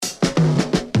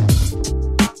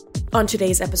On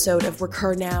today's episode of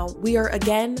Recur Now, we are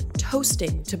again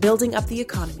toasting to building up the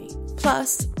economy.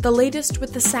 Plus, the latest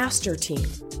with the SaaStr team,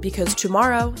 because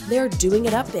tomorrow they're doing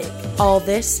it up big. All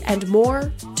this and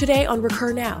more today on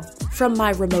Recur Now. From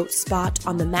my remote spot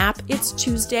on the map, it's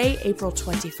Tuesday, April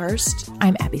 21st.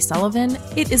 I'm Abby Sullivan.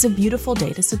 It is a beautiful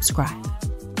day to subscribe.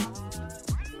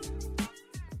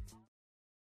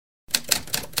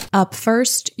 Up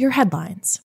first, your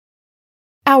headlines.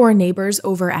 Our neighbors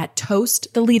over at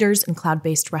Toast, the leaders in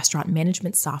cloud-based restaurant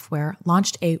management software,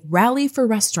 launched a Rally for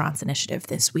Restaurants initiative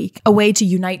this week, a way to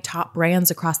unite top brands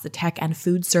across the tech and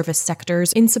food service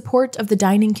sectors in support of the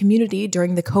dining community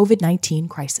during the COVID-19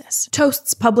 crisis.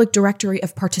 Toast's public directory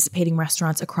of participating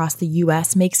restaurants across the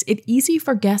U.S. makes it easy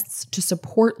for guests to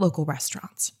support local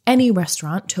restaurants. Any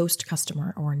restaurant, Toast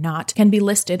customer or not, can be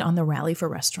listed on the Rally for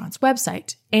Restaurants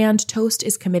website, and Toast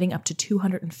is committing up to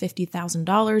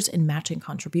 $250,000 in matching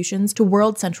contributions to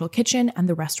World Central Kitchen and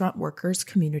the Restaurant Workers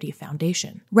Community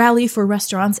Foundation. Rally for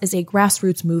Restaurants is a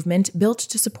grassroots movement built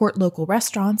to support local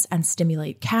restaurants and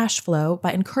stimulate cash flow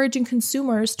by encouraging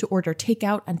consumers to order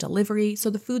takeout and delivery so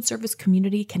the food service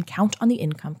community can count on the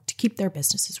income to keep their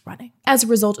businesses running. As a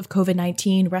result of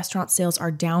COVID-19, restaurant sales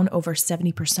are down over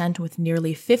 70% with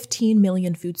nearly 15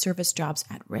 million food service jobs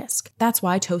at risk. That's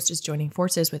why Toast is joining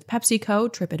forces with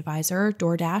PepsiCo, TripAdvisor,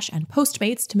 DoorDash, and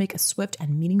Postmates to make a swift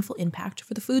and meaningful impact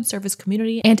for the food service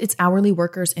community and its hourly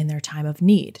workers in their time of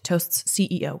need, Toast's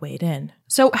CEO weighed in.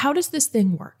 So how does this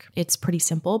thing work? It's pretty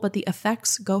simple, but the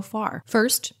effects go far.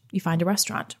 First, you find a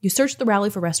restaurant. You search the Rally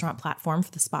for Restaurant platform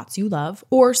for the spots you love,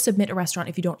 or submit a restaurant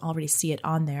if you don't already see it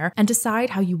on there, and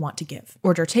decide how you want to give.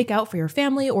 Order takeout for your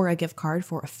family or a gift card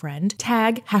for a friend.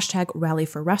 Tag #Rally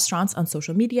for Restaurants on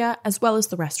social media, as well as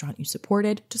the restaurant you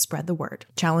supported to spread the word.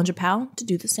 Challenge a pal to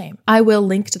do the same. I will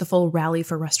link to the full Rally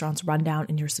for Restaurants rundown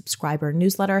in your subscriber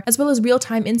newsletter, as well as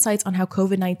real-time insights on how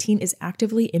COVID-19 is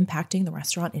actively impacting the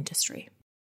restaurant industry.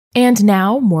 And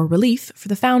now, more relief for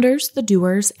the founders, the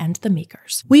doers, and the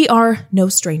makers. We are no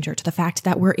stranger to the fact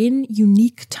that we're in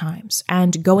unique times,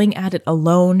 and going at it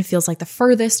alone feels like the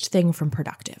furthest thing from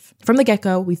productive. From the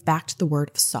get-go, we've backed the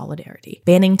word of solidarity,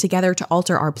 banding together to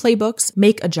alter our playbooks,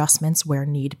 make adjustments where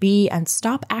need be, and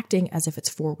stop acting as if it's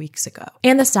 4 weeks ago.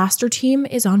 And the SaaStr team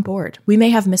is on board. We may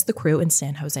have missed the crew in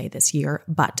San Jose this year,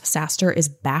 but SaaStr is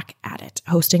back at it,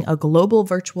 hosting a global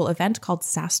virtual event called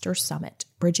SaaStr Summit,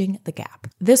 Bridging the Gap.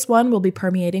 This one will be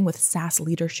permeating with SaaS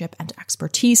leadership and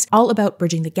expertise, all about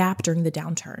bridging the gap during the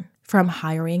downturn. From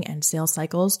hiring and sales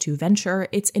cycles to venture,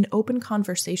 it's an open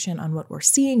conversation on what we're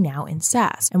seeing now in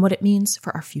SaaS and what it means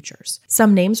for our futures.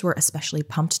 Some names we're especially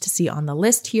pumped to see on the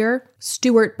list here: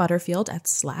 Stuart Butterfield at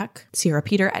Slack, Sierra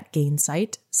Peter at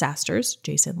Gainsight, SaaStr's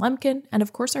Jason Lemkin, and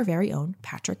of course our very own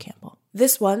Patrick Campbell.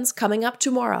 This one's coming up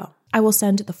tomorrow. I will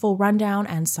send the full rundown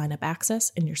and sign-up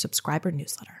access in your subscriber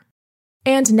newsletter.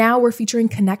 And now we're featuring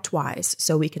ConnectWise,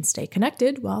 so we can stay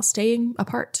connected while staying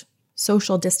apart.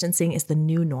 Social distancing is the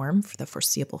new norm for the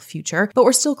foreseeable future, but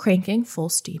we're still cranking full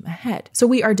steam ahead. So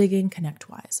we are digging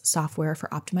ConnectWise, software for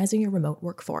optimizing your remote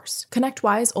workforce.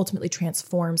 ConnectWise ultimately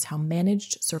transforms how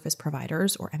managed service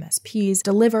providers, or MSPs,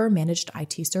 deliver managed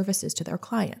IT services to their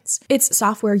clients. It's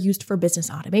software used for business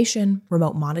automation,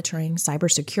 remote monitoring,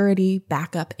 cybersecurity,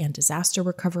 backup and disaster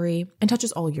recovery, and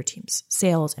touches all your teams: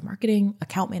 sales and marketing,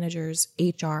 account managers,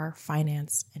 HR,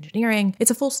 finance, engineering. It's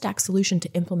a full stack solution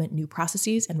to implement new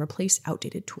processes and replace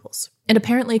outdated tools. And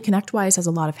apparently ConnectWise has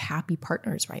a lot of happy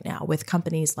partners right now, with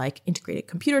companies like Integrated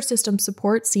Computer Systems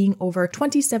Support seeing over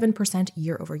 27%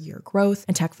 year-over-year growth,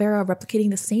 and Techvera replicating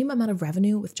the same amount of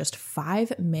revenue with just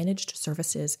 5 managed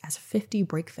services as 50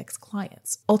 break-fix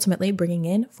clients, ultimately bringing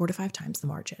in 4 to 5 times the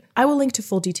margin. I will link to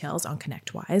full details on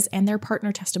ConnectWise and their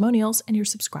partner testimonials in your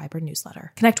subscriber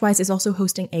newsletter. ConnectWise is also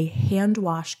hosting a hand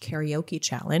wash karaoke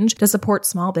challenge to support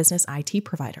small business IT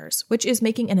providers, which is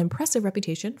making an impressive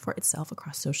reputation for itself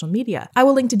across social media. I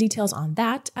will link to details on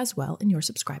that as well in your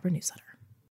subscriber newsletter.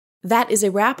 That is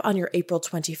a wrap on your April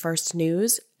 21st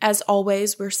news. As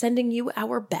always, we're sending you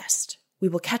our best. We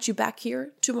will catch you back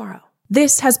here tomorrow.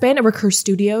 This has been a Recur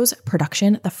Studios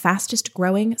production, the fastest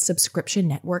growing subscription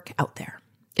network out there.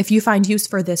 If you find use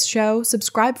for this show,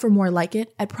 subscribe for more like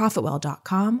it at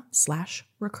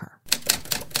profitwell.com/recur.